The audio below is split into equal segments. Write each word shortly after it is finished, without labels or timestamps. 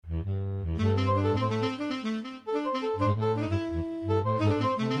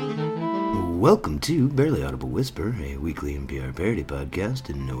Welcome to Barely Audible Whisper, a weekly NPR parody podcast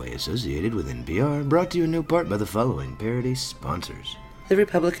in no way associated with NPR, brought to you in no part by the following parody sponsors. The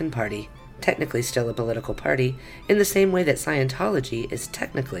Republican Party, technically still a political party, in the same way that Scientology is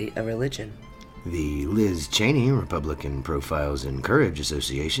technically a religion. The Liz Cheney Republican Profiles in Courage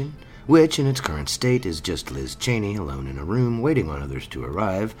Association, which in its current state is just Liz Cheney alone in a room waiting on others to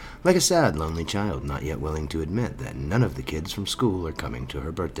arrive, like a sad, lonely child not yet willing to admit that none of the kids from school are coming to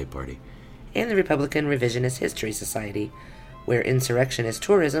her birthday party. And the Republican Revisionist History Society, where insurrection is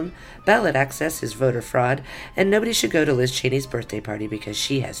tourism, ballot access is voter fraud, and nobody should go to Liz Cheney's birthday party because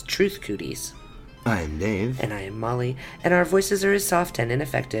she has truth cooties. I'm Dave. And I am Molly, and our voices are as soft and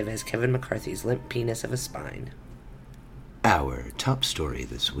ineffective as Kevin McCarthy's limp penis of a spine. Our top story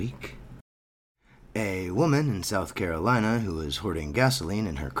this week. A woman in South Carolina who was hoarding gasoline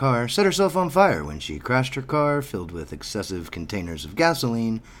in her car set herself on fire when she crashed her car filled with excessive containers of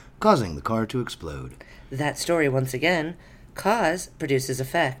gasoline, causing the car to explode. That story, once again, cause produces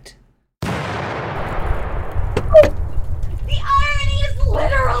effect. The irony is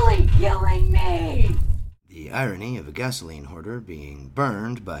literally killing me! The irony of a gasoline hoarder being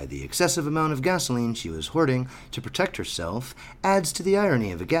burned by the excessive amount of gasoline she was hoarding to protect herself adds to the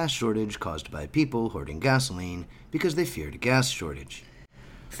irony of a gas shortage caused by people hoarding gasoline because they feared a gas shortage.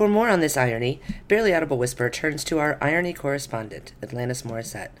 For more on this irony, Barely Audible Whisper turns to our irony correspondent, Alanis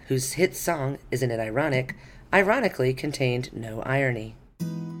Morissette, whose hit song, Isn't It Ironic, ironically contained no irony.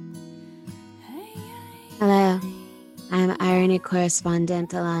 Hello, I'm irony correspondent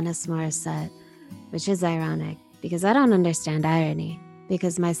Alanis Morissette, which is ironic because I don't understand irony,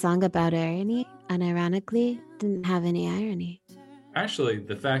 because my song about irony, unironically, didn't have any irony. Actually,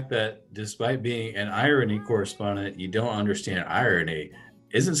 the fact that despite being an irony correspondent, you don't understand irony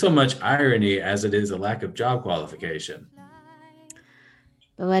isn't so much irony as it is a lack of job qualification.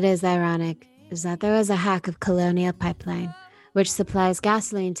 But what is ironic is that there was a hack of Colonial Pipeline, which supplies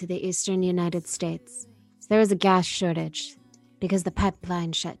gasoline to the eastern United States. So there was a gas shortage because the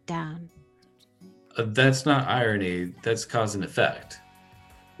pipeline shut down. That's not irony, that's cause and effect.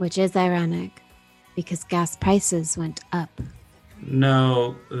 Which is ironic because gas prices went up.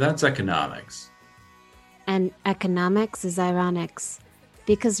 No, that's economics. And economics is ironics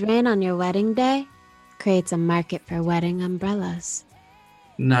because rain on your wedding day creates a market for wedding umbrellas.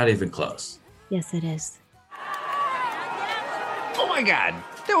 Not even close. Yes, it is. Oh my god!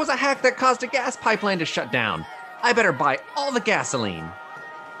 There was a hack that caused a gas pipeline to shut down. I better buy all the gasoline.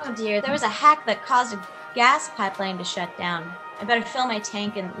 Oh dear, there was a hack that caused a gas pipeline to shut down. I better fill my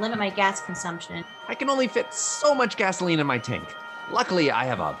tank and limit my gas consumption. I can only fit so much gasoline in my tank. Luckily, I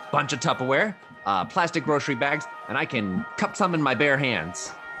have a bunch of Tupperware, plastic grocery bags, and I can cup some in my bare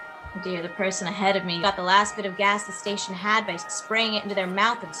hands. Oh dear, the person ahead of me got the last bit of gas the station had by spraying it into their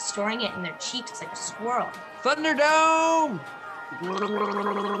mouth and storing it in their cheeks like a squirrel. Thunderdome!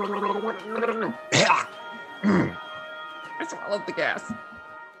 I swallowed the gas.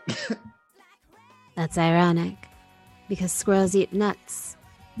 That's ironic because squirrels eat nuts,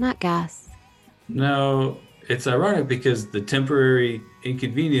 not gas. No, it's ironic because the temporary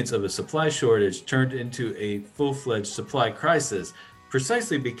inconvenience of a supply shortage turned into a full-fledged supply crisis,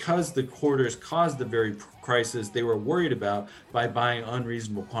 precisely because the hoarders caused the very crisis they were worried about by buying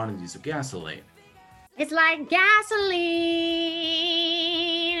unreasonable quantities of gasoline. It's like gasoline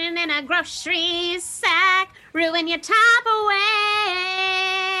in a grocery sack, ruin your Tupperware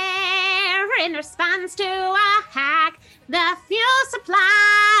in response to a hack. The fuel supply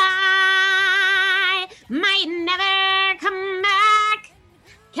might never come back.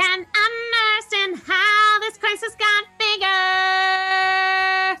 Can't understand how this crisis got bigger.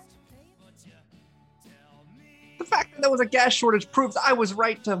 The fact that there was a gas shortage proves I was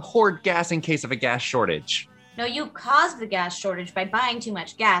right to hoard gas in case of a gas shortage. No, you caused the gas shortage by buying too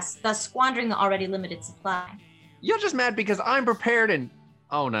much gas, thus squandering the already limited supply. You're just mad because I'm prepared and...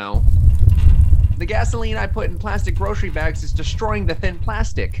 oh no. The gasoline I put in plastic grocery bags is destroying the thin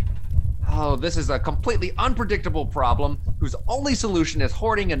plastic. Oh, this is a completely unpredictable problem whose only solution is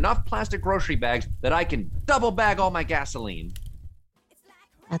hoarding enough plastic grocery bags that I can double bag all my gasoline.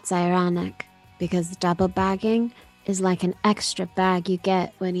 That's ironic because double bagging is like an extra bag you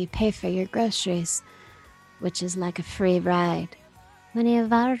get when you pay for your groceries, which is like a free ride when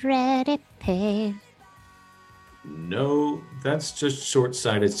you've already paid. No, that's just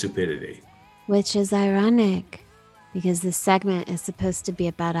short-sighted stupidity. Which is ironic because this segment is supposed to be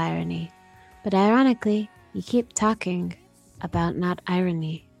about irony. But ironically, you keep talking about not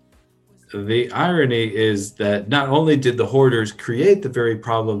irony. The irony is that not only did the hoarders create the very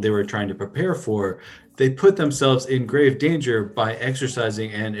problem they were trying to prepare for, they put themselves in grave danger by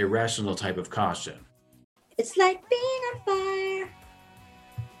exercising an irrational type of caution. It's like being on fire.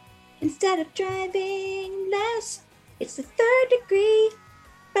 Instead of driving less, it's the 3rd degree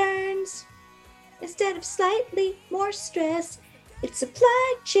burns. Instead of slightly more stress, it's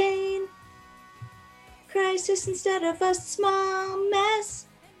supply chain crisis instead of a small mess.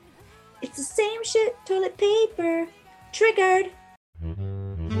 It's the same shit, toilet paper, triggered.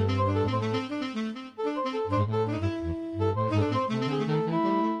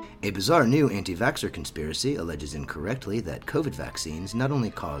 A bizarre new anti-vaxxer conspiracy alleges incorrectly that COVID vaccines not only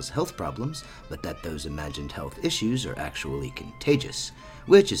cause health problems, but that those imagined health issues are actually contagious,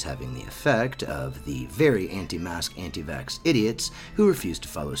 which is having the effect of the very anti-mask, anti-vax idiots who refuse to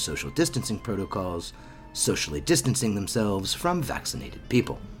follow social distancing protocols, socially distancing themselves from vaccinated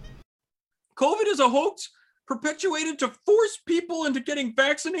people. COVID is a hoax perpetuated to force people into getting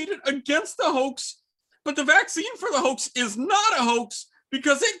vaccinated against the hoax, but the vaccine for the hoax is not a hoax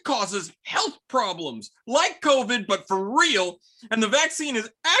because it causes health problems like COVID, but for real, and the vaccine is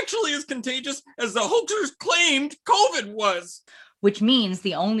actually as contagious as the hoaxers claimed COVID was. Which means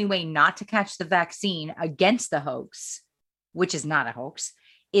the only way not to catch the vaccine against the hoax, which is not a hoax,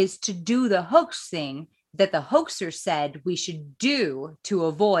 is to do the hoax thing that the hoaxer said we should do to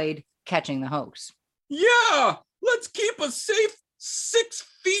avoid catching the hoax. Yeah, let's keep a safe 6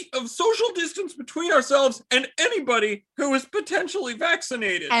 feet of social distance between ourselves and anybody who is potentially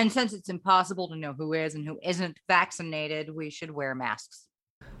vaccinated. And since it's impossible to know who is and who isn't vaccinated, we should wear masks.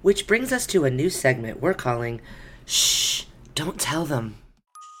 Which brings us to a new segment we're calling Shh, Don't Tell Them.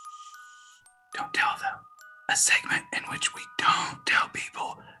 Don't Tell Them. A segment in which we don't tell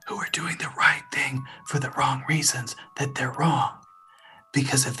people who are doing the right thing for the wrong reasons that they're wrong.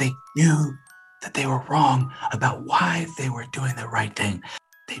 Because if they knew that they were wrong about why they were doing the right thing,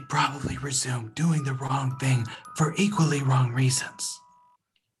 they'd probably resume doing the wrong thing for equally wrong reasons.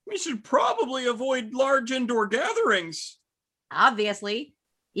 We should probably avoid large indoor gatherings. Obviously,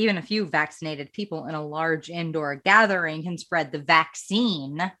 even a few vaccinated people in a large indoor gathering can spread the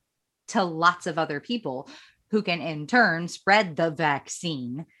vaccine to lots of other people who can in turn spread the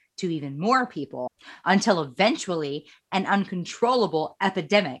vaccine to even more people until eventually an uncontrollable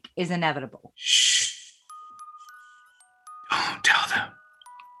epidemic is inevitable. Shh. Don't tell them.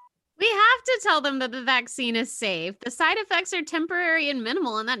 We have to tell them that the vaccine is safe. The side effects are temporary and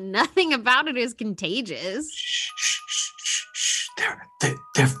minimal, and that nothing about it is contagious. Shh, shh, shh, shh, shh.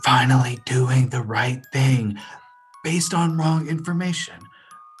 They're finally doing the right thing based on wrong information.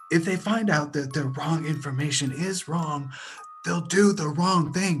 If they find out that the wrong information is wrong, they'll do the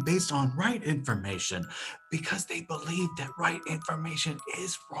wrong thing based on right information because they believe that right information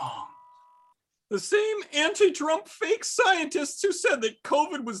is wrong. The same anti-Trump fake scientists who said that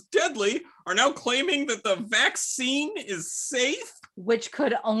COVID was deadly are now claiming that the vaccine is safe? Which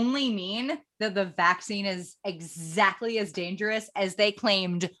could only mean that the vaccine is exactly as dangerous as they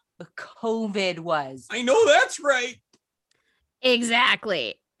claimed COVID was. I know that's right.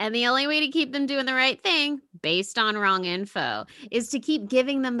 Exactly. And the only way to keep them doing the right thing, based on wrong info, is to keep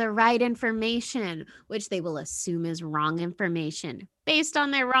giving them the right information, which they will assume is wrong information, based on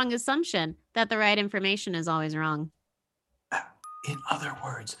their wrong assumption that the right information is always wrong. In other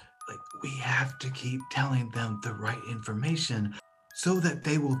words, we have to keep telling them the right information so that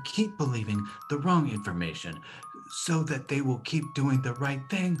they will keep believing the wrong information, so that they will keep doing the right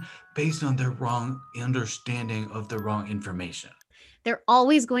thing based on their wrong understanding of the wrong information. They're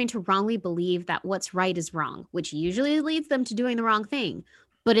always going to wrongly believe that what's right is wrong, which usually leads them to doing the wrong thing.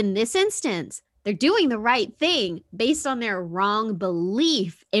 But in this instance, they're doing the right thing based on their wrong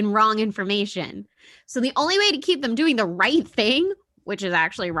belief in wrong information. So the only way to keep them doing the right thing, which is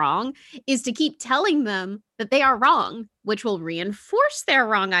actually wrong, is to keep telling them that they are wrong, which will reinforce their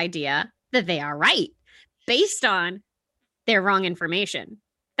wrong idea that they are right based on their wrong information.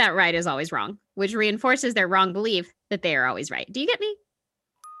 That right is always wrong, which reinforces their wrong belief that they are always right. Do you get me?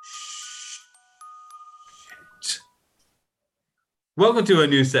 Welcome to a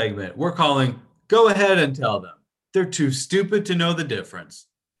new segment we're calling Go Ahead and Tell Them. They're too stupid to know the difference.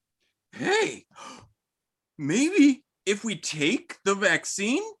 Hey, maybe if we take the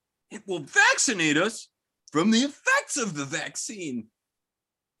vaccine, it will vaccinate us from the effects of the vaccine.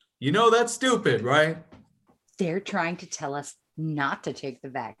 You know that's stupid, right? They're trying to tell us not to take the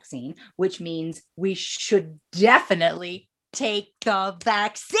vaccine, which means we should definitely take the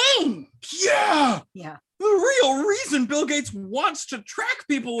vaccine. Yeah. Yeah. The real reason Bill Gates wants to track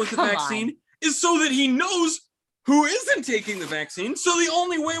people with the vaccine is so that he knows who isn't taking the vaccine. So the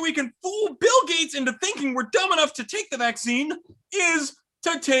only way we can fool Bill Gates into thinking we're dumb enough to take the vaccine is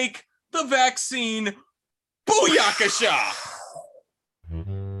to take the vaccine Booyakasha!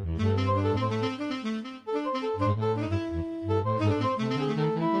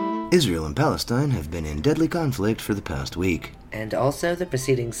 Israel and Palestine have been in deadly conflict for the past week. And also the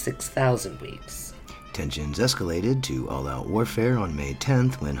preceding 6,000 weeks. Tensions escalated to all-out warfare on May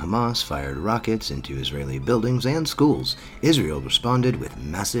 10th when Hamas fired rockets into Israeli buildings and schools. Israel responded with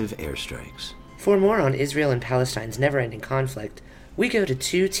massive airstrikes. For more on Israel and Palestine's never-ending conflict, we go to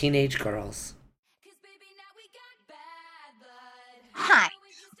two teenage girls. Hi,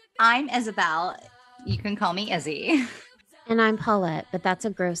 I'm Isabel. You can call me Izzy. And I'm Paulette, but that's a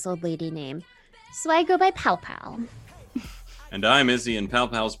gross old lady name. So I go by Pal Pal. And I'm Izzy and Pal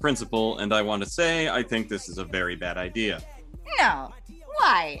Pal's principal, and I want to say I think this is a very bad idea. No.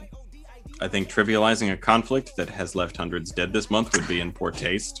 Why? I think trivializing a conflict that has left hundreds dead this month would be in poor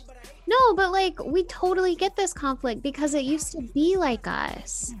taste. No, but like, we totally get this conflict because it used to be like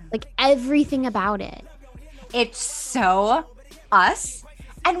us. Like, everything about it. It's so us,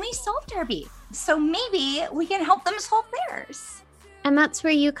 and we solved our beef. So maybe we can help them solve theirs. And that's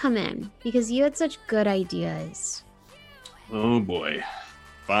where you come in, because you had such good ideas. Oh boy.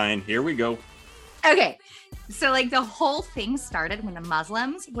 Fine, here we go. Okay, so like the whole thing started when the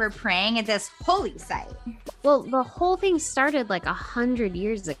Muslims were praying at this holy site. Well, the whole thing started like 100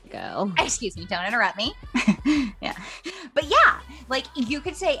 years ago. Excuse me, don't interrupt me. Yeah. But yeah, like you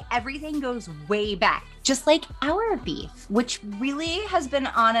could say everything goes way back, just like our beef, which really has been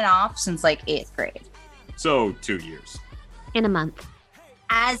on and off since like 8th grade. So, 2 years. In a month.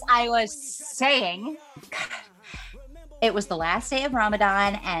 As I was saying, it was the last day of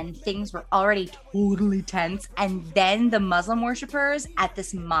Ramadan and things were already totally tense. And then the Muslim worshippers at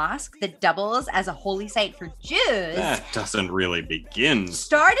this mosque that doubles as a holy site for Jews That doesn't really begin.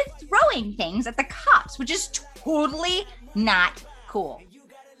 started throwing things at the cops, which is totally not cool.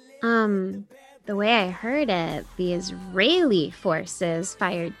 The way I heard it, the Israeli forces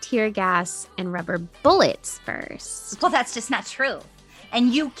fired tear gas and rubber bullets first. Well, that's just not true.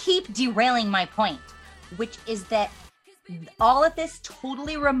 And you keep derailing my point, which is that all of this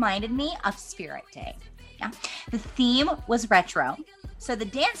totally reminded me of Spirit Day. Yeah. The theme was retro. So the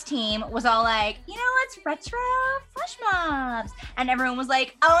dance team was all like, you know what's retro? Flash mobs. And everyone was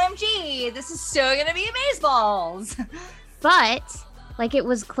like, OMG, this is so gonna be amazeballs. But, like, it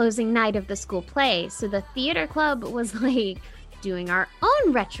was closing night of the school play, so the theater club was like doing our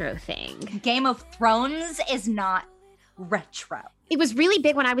own retro thing. Game of Thrones is not retro. It was really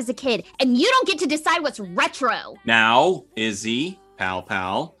big when I was a kid, and you don't get to decide what's retro. Now, Izzy,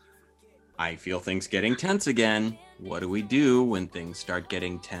 Pal, I feel things getting tense again. What do we do when things start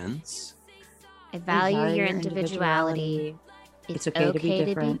getting tense? I value your individuality. It's okay to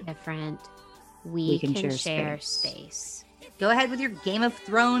be different. We can share space. Go ahead with your Game of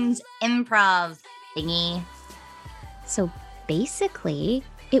Thrones improv thingy. So basically,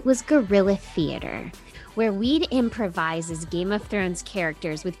 it was guerrilla theater, where we'd improvise as Game of Thrones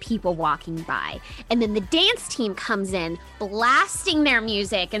characters with people walking by. And then the dance team comes in, blasting their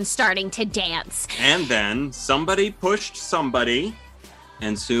music and starting to dance. And then somebody pushed somebody,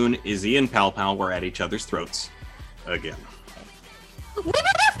 and soon Izzy and Pal were at each other's throats. Again. We were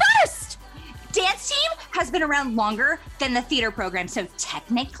there first! Dance team has been around longer than the theater program, so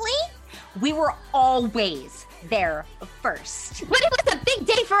technically, we were always there first. But it was a big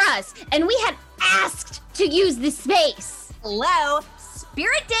day for us, and we had asked to use this space. Hello,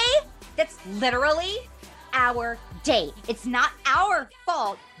 Spirit Day? That's literally our day. It's not our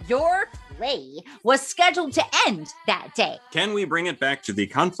fault your play was scheduled to end that day. Can we bring it back to the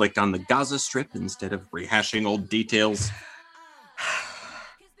conflict on the Gaza Strip instead of rehashing old details?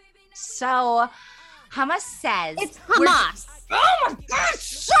 So, Hamas says... It's Hamas. Oh my gosh,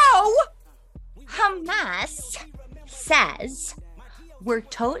 so... Hamas says we're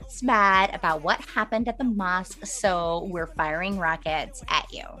totes mad about what happened at the mosque, so we're firing rockets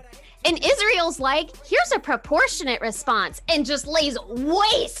at you. And Israel's like, here's a proportionate response, and just lays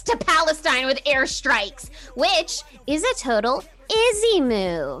waste to Palestine with airstrikes, which is a total Izzy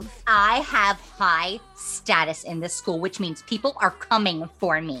move. I have high status in this school, which means people are coming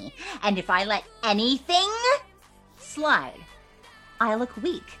for me. And if I let anything slide, I look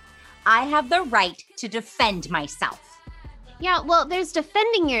weak. I have the right to defend myself. Yeah, well, there's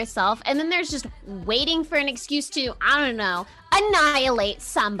defending yourself, and then there's just waiting for an excuse to, I don't know, annihilate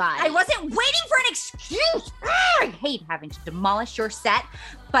somebody. I wasn't waiting for an excuse. I hate having to demolish your set,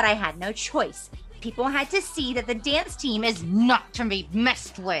 but I had no choice. People had to see that the dance team is not to be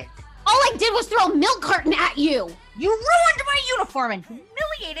messed with. All I did was throw a milk carton at you. You ruined my uniform and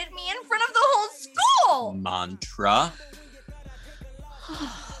humiliated me in front of the whole school. Mantra.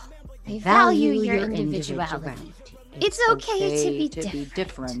 They value your individuality. It's okay to be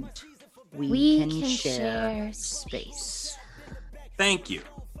different. We can share space. Thank you.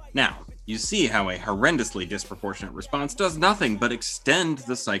 Now, you see how a horrendously disproportionate response does nothing but extend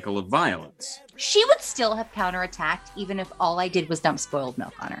the cycle of violence. She would still have counterattacked even if all I did was dump spoiled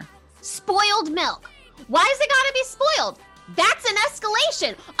milk on her. Spoiled milk. Why is it gotta be spoiled? That's an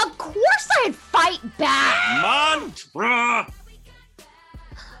escalation. Of course I'd fight back. Mantra!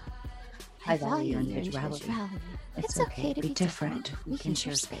 I value your individuality. It's okay to be different. We can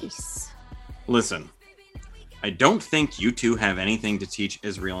share space. Listen, I don't think you two have anything to teach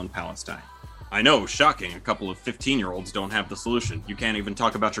Israel and Palestine. I know, shocking, a couple of 15-year-olds don't have the solution. You can't even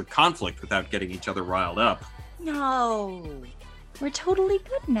talk about your conflict without getting each other riled up. No, we're totally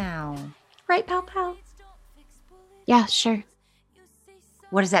good now. Right, Pow Pow? Yeah, sure.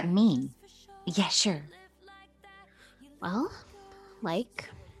 What does that mean? Yeah, sure. Well, like,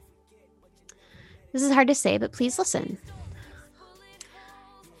 this is hard to say, but please listen.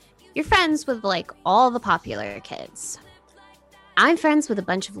 You're friends with, like, all the popular kids. I'm friends with a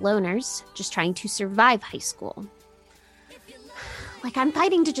bunch of loners just trying to survive high school. Like, I'm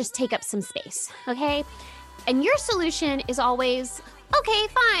fighting to just take up some space, okay? And your solution is always, okay,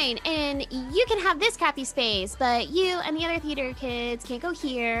 fine, and you can have this crappy space, but you and the other theater kids can't go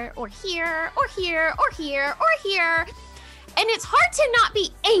here, or here, or here, or here, or here. And it's hard to not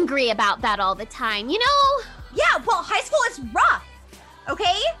be angry about that all the time, you know? Yeah, well, high school is rough,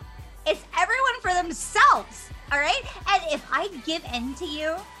 okay? It's everyone for themselves, all right? And if I give in to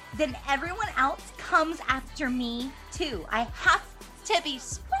you, then everyone else comes after me, too. I have to be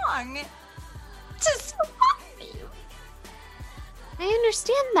strong to survive. I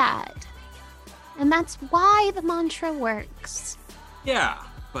understand that. And that's why the mantra works. Yeah,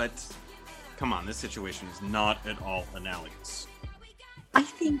 but come on, this situation is not at all analogous. I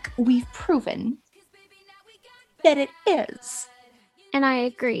think we've proven that it is. And I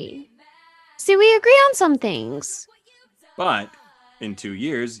agree. See, we agree on some things. But in 2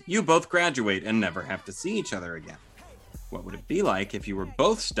 years, you both graduate and never have to see each other again. What would it be like if you were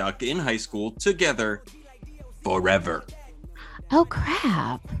both stuck in high school together forever? Oh,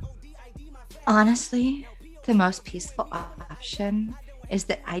 crap. Honestly, the most peaceful option is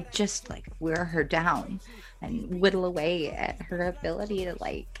that I just, like, wear her down and whittle away at her ability to,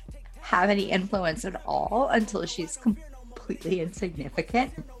 like, have any influence at all until she's completely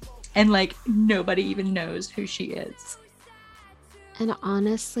insignificant and, like, nobody even knows who she is. And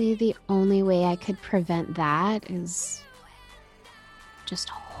honestly, the only way I could prevent that is just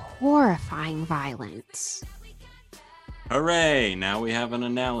horrifying violence. Hooray! Now we have an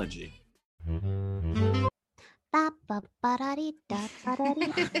analogy. Oh,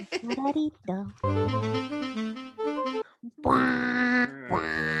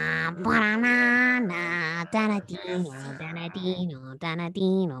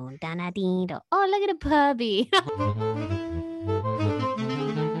 look at a puppy.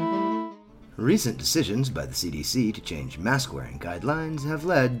 Recent decisions by the CDC to change mask-wearing guidelines have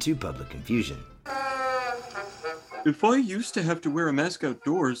led to public confusion. If I used to have to wear a mask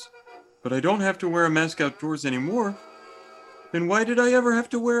outdoors, but I don't have to wear a mask outdoors anymore, then why did I ever have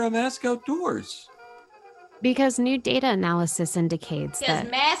to wear a mask outdoors? Because new data analysis indicates Because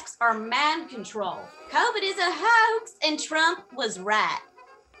that masks are mind control. COVID is a hoax, and Trump was right.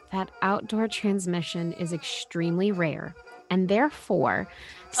 outdoor transmission is extremely rare, and therefore,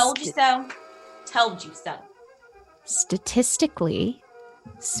 Told you so. Told you so. statistically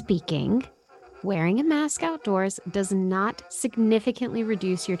speaking, wearing a mask outdoors does not significantly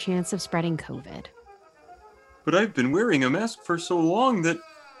reduce your chance of spreading COVID. But I've been wearing a mask for so long that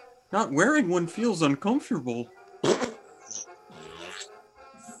not wearing one feels uncomfortable.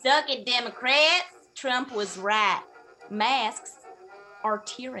 Suck it, Democrats. Trump was right. Masks are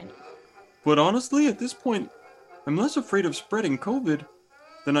tyranny. But honestly, at this point, I'm less afraid of spreading COVID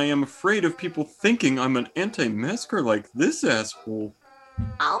than I am afraid of people thinking I'm an anti-masker like this asshole.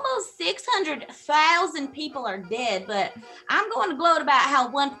 Almost 600,000 people are dead, but I'm going to gloat about how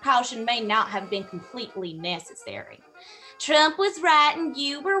one precaution may not have been completely necessary. Trump was right and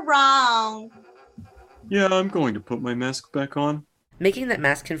you were wrong. Yeah, I'm going to put my mask back on. Making that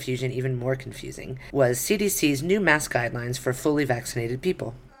mask confusion even more confusing was CDC's new mask guidelines for fully vaccinated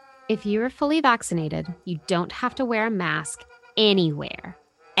people. If you are fully vaccinated, you don't have to wear a mask anywhere,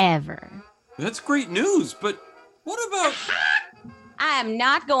 ever. That's great news, but what about... I am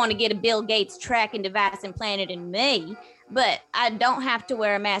not going to get a Bill Gates tracking device implanted in me, but I don't have to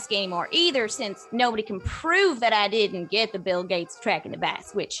wear a mask anymore either, since nobody can prove that I didn't get the Bill Gates tracking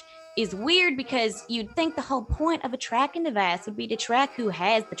device, which is weird because you'd think the whole point of a tracking device would be to track who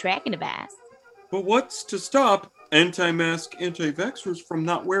has the tracking device. But what's to stop anti-mask anti-vaxxers from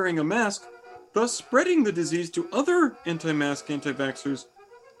not wearing a mask, thus spreading the disease to other anti-mask anti-vaxxers,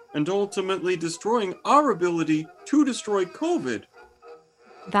 and ultimately destroying our ability to destroy COVID?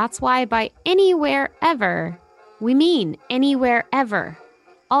 That's why by anywhere ever, we mean anywhere ever,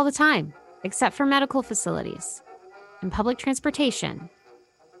 all the time, except for medical facilities and public transportation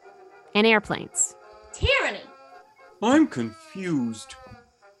and airplanes. Tyranny! I'm confused.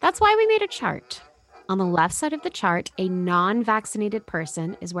 That's why we made a chart. On the left side of the chart, a non-vaccinated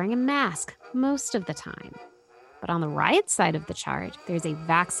person is wearing a mask most of the time. But on the right side of the chart, there's a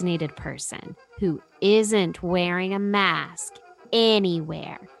vaccinated person who isn't wearing a mask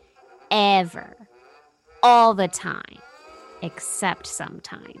anywhere, ever, all the time, except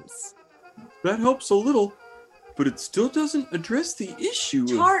sometimes. That helps a little, but it still doesn't address the issue.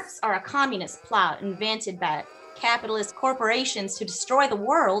 Charts are a communist plot invented by capitalist corporations to destroy the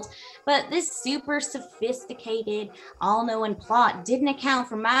world, but this super sophisticated, all-knowing plot didn't account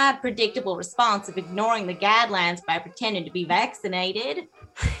for my predictable response of ignoring the guidelines by pretending to be vaccinated.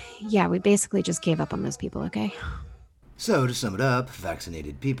 Yeah, we basically just gave up on those people, okay? So, to sum it up,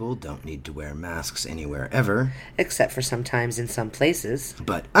 vaccinated people don't need to wear masks anywhere ever. Except for sometimes in some places.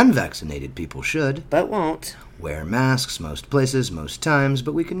 But unvaccinated people should. But won't. Wear masks most places, most times,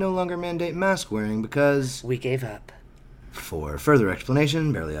 but we can no longer mandate mask wearing because... we gave up. For further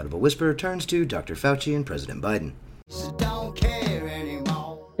explanation, Barely Audible Whisper turns to Dr. Fauci and President Biden.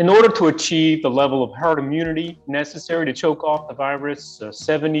 In order to achieve the level of herd immunity necessary to choke off the virus,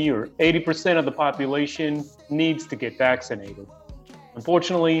 70 or 80% of the population needs to get vaccinated.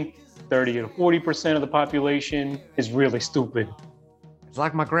 Unfortunately, 30 to 40% of the population is really stupid. It's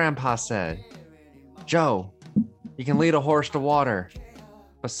like my grandpa said, Joe, you can lead a horse to water,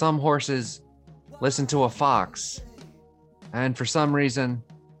 but some horses listen to a fox. And for some reason,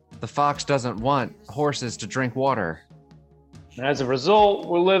 the fox doesn't want horses to drink water. As a result,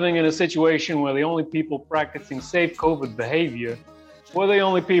 we're living in a situation where the only people practicing safe COVID behavior were the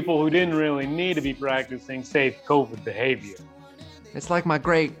only people who didn't really need to be practicing safe COVID behavior. It's like my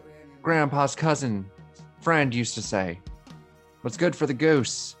great-grandpa's cousin, friend used to say, what's good for the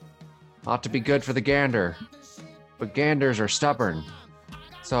goose ought to be good for the gander, but ganders are stubborn.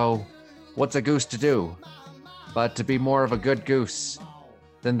 So, what's a goose to do but to be more of a good goose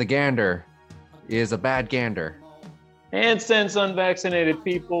than the gander is a bad gander? And since unvaccinated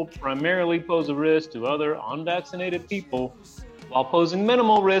people primarily pose a risk to other unvaccinated people, while posing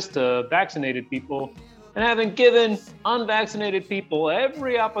minimal risk to vaccinated people, and having given unvaccinated people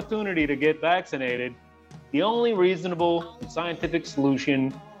every opportunity to get vaccinated, the only reasonable and scientific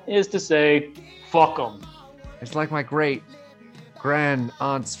solution is to say, fuck them. It's like my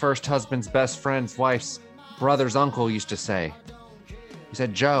great-grand-aunt's first husband's best friend's wife's brother's uncle used to say. He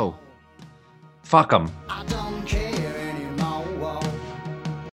said, Joe, fuck them. I don't care anymore.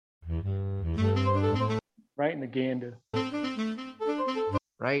 Right in the gander.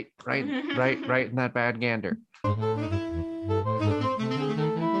 Right in that bad gander.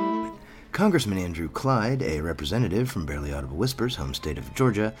 Congressman Andrew Clyde, a representative from Barely Audible Whisper's home state of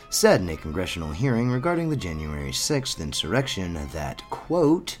Georgia, said in a congressional hearing regarding the January 6th insurrection that,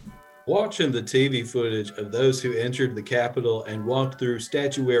 quote, watching the TV footage of those who entered the Capitol and walked through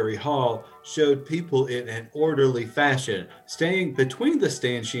Statuary Hall showed people in an orderly fashion, staying between the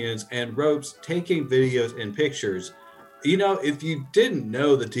stanchions and ropes, taking videos and pictures. You know, if you didn't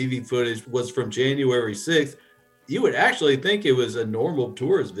know the TV footage was from January 6th, you would actually think it was a normal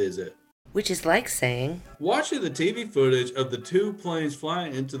tourist visit. Which is like saying, watching the TV footage of the two planes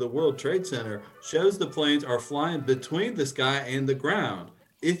flying into the World Trade Center shows the planes are flying between the sky and the ground.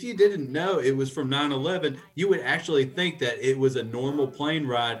 If you didn't know it was from 9/11, you would actually think that it was a normal plane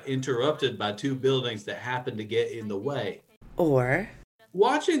ride interrupted by two buildings that happened to get in the way. Or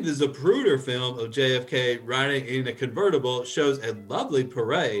watching the Zapruder film of JFK riding in a convertible shows a lovely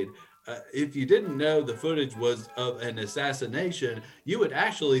parade. If you didn't know the footage was of an assassination, you would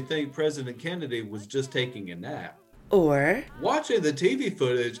actually think President Kennedy was just taking a nap. Or watching the TV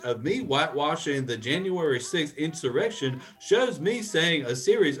footage of me whitewashing the January 6th insurrection shows me saying a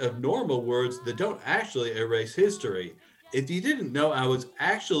series of normal words that don't actually erase history. If you didn't know I was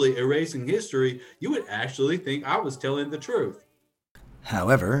actually erasing history, you would actually think I was telling the truth.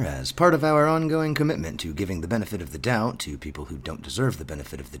 However, as part of our ongoing commitment to giving the benefit of the doubt to people who don't deserve the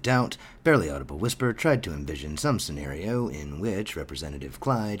benefit of the doubt, Barely Audible Whisper tried to envision some scenario in which Representative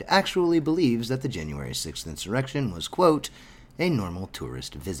Clyde actually believes that the January 6th insurrection was, quote, a normal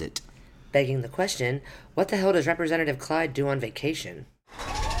tourist visit. Begging the question, what the hell does Representative Clyde do on vacation?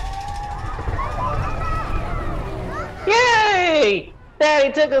 Yay!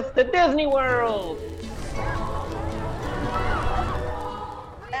 Daddy took us to Disney World.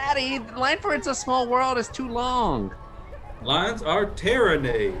 Daddy, the line for It's a Small World is too long. Lines are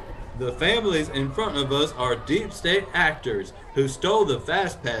tyranny. The families in front of us are deep state actors who stole the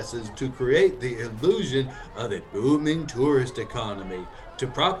fast passes to create the illusion of a booming tourist economy to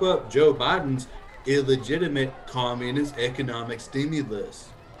prop up Joe Biden's illegitimate communist economic stimulus.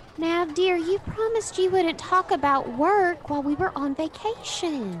 Now, dear, you promised you wouldn't talk about work while we were on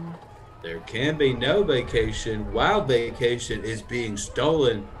vacation. There can be no vacation while vacation is being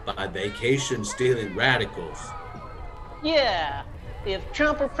stolen by vacation-stealing radicals. Yeah, if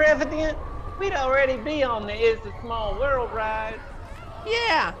Trump were president, we'd already be on the It's a Small World ride.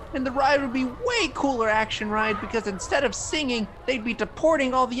 Yeah, and the ride would be way cooler action ride because instead of singing, they'd be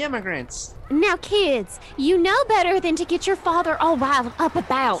deporting all the immigrants. Now, kids, you know better than to get your father all riled up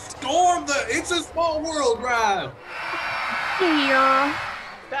about. Storm the It's a Small World ride! Dear.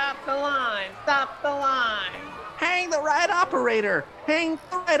 Stop the line! Stop the line! Hang the ride operator! Hang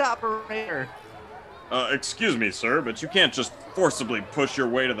the ride operator! Excuse me, sir, but you can't just forcibly push your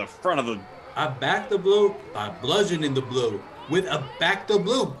way to the front of the... I back the blue by bludgeoning the blue with a back the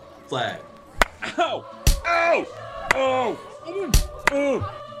blue flag. Ow! Ow! Oh! Ooh! Ooh!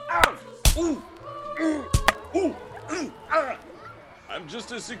 Ow! Ooh! Ooh! Ooh! Ooh! Ah! I'm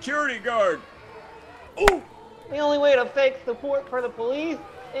just a security guard. Ooh! The only way to fake support for the police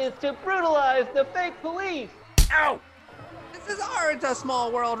is to brutalize the fake police. Ow! This is our It's a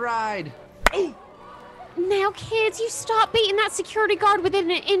Small World ride. Ooh! Now, kids, you stop beating that security guard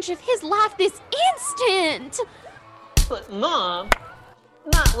within an inch of his life this instant! But Mom,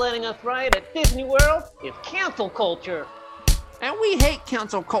 not letting us ride at Disney World is cancel culture. And we hate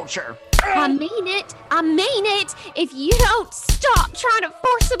cancel culture. I mean it. I mean it. If you don't stop trying to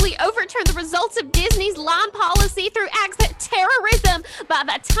forcibly overturn the results of Disney's line policy through acts of terrorism, by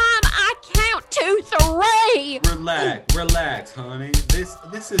the time I count to 3... Relax, honey.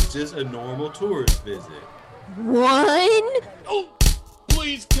 This is just a normal tourist visit. 1... Oh,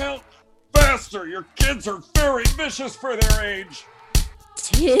 please count faster. Your kids are very vicious for their age.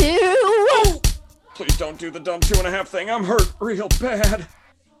 2... Oh, please don't do the dumb 2.5 thing. I'm hurt real bad.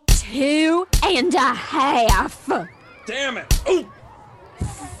 2.5... Damn it. Oh,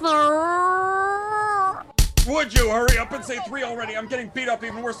 3... would you hurry up and say 3 already? I'm getting beat up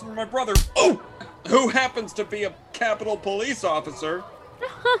even worse than my brother. Oh, who happens to be a Capitol Police officer.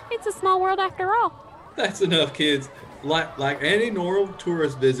 It's a small world after all. That's enough, kids. Like any normal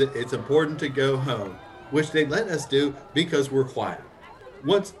tourist visit, it's important to go home, which they let us do because we're quiet.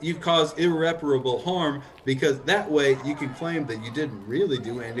 Once you've caused irreparable harm, because that way you can claim that you didn't really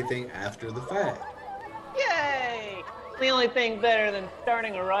do anything after the fact. Yay! The only thing better than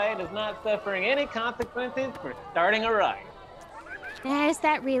starting a riot is not suffering any consequences for starting a riot. Now, is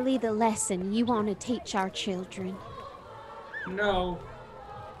that really the lesson you want to teach our children? No.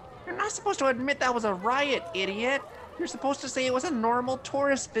 You're not supposed to admit that was a riot, idiot. You're supposed to say it was a normal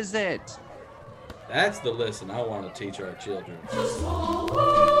tourist visit. That's the lesson I want to teach our children.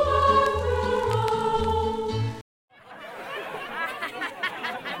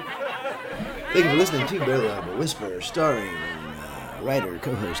 Thank you for listening to Barely Audible Whisper, starring writer,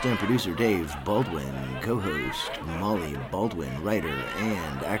 co-host, and producer Dave Baldwin, co-host Molly Baldwin, writer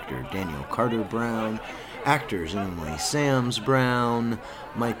and actor Daniel Carter Brown, actors Emily Sams Brown,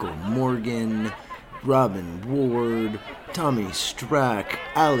 Michael Morgan, Robin Ward, Tommy Strack,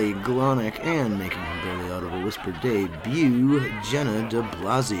 Ali Glonick, and making her Barely Audible Whisper debut, Jenna de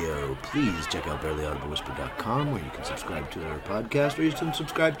Blasio. Please check out barelyaudiblewhisper.com where you can subscribe to our podcast, or you can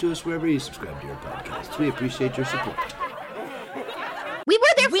subscribe to us wherever you subscribe to your podcasts. We appreciate your support. We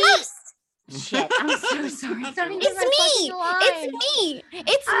were there first. Shit, I'm so sorry. It's me. It's me.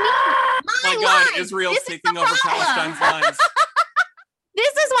 It's me. My God, Israel's taking over Palestine's lines.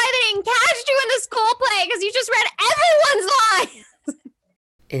 This is why they didn't cast you in the school play, because you just read everyone's lines.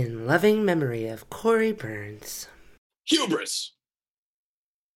 In loving memory of Corey Burns. Hubris.